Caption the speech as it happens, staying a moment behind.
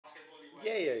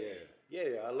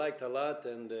Yeah. I liked a lot,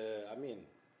 and I mean,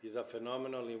 he's a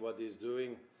phenomenal in what he's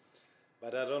doing.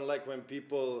 But I don't like when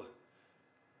people,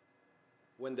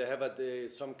 when they have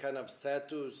some kind of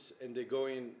status and they go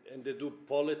in and they do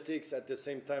politics at the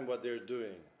same time what they're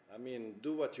doing. I mean,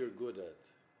 do what you're good at.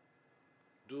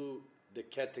 Do the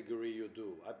category you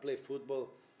do. I play football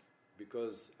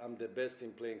because I'm the best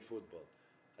in playing football.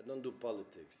 I don't do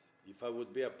politics. If I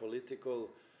would be a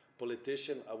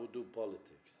politician, I would do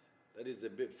politics. That is the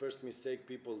first mistake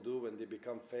people do when they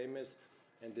become famous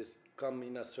and they come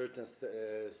in a certain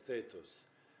status.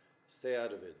 Stay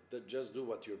out of it. Just do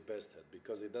what you're best at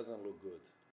because it doesn't look good.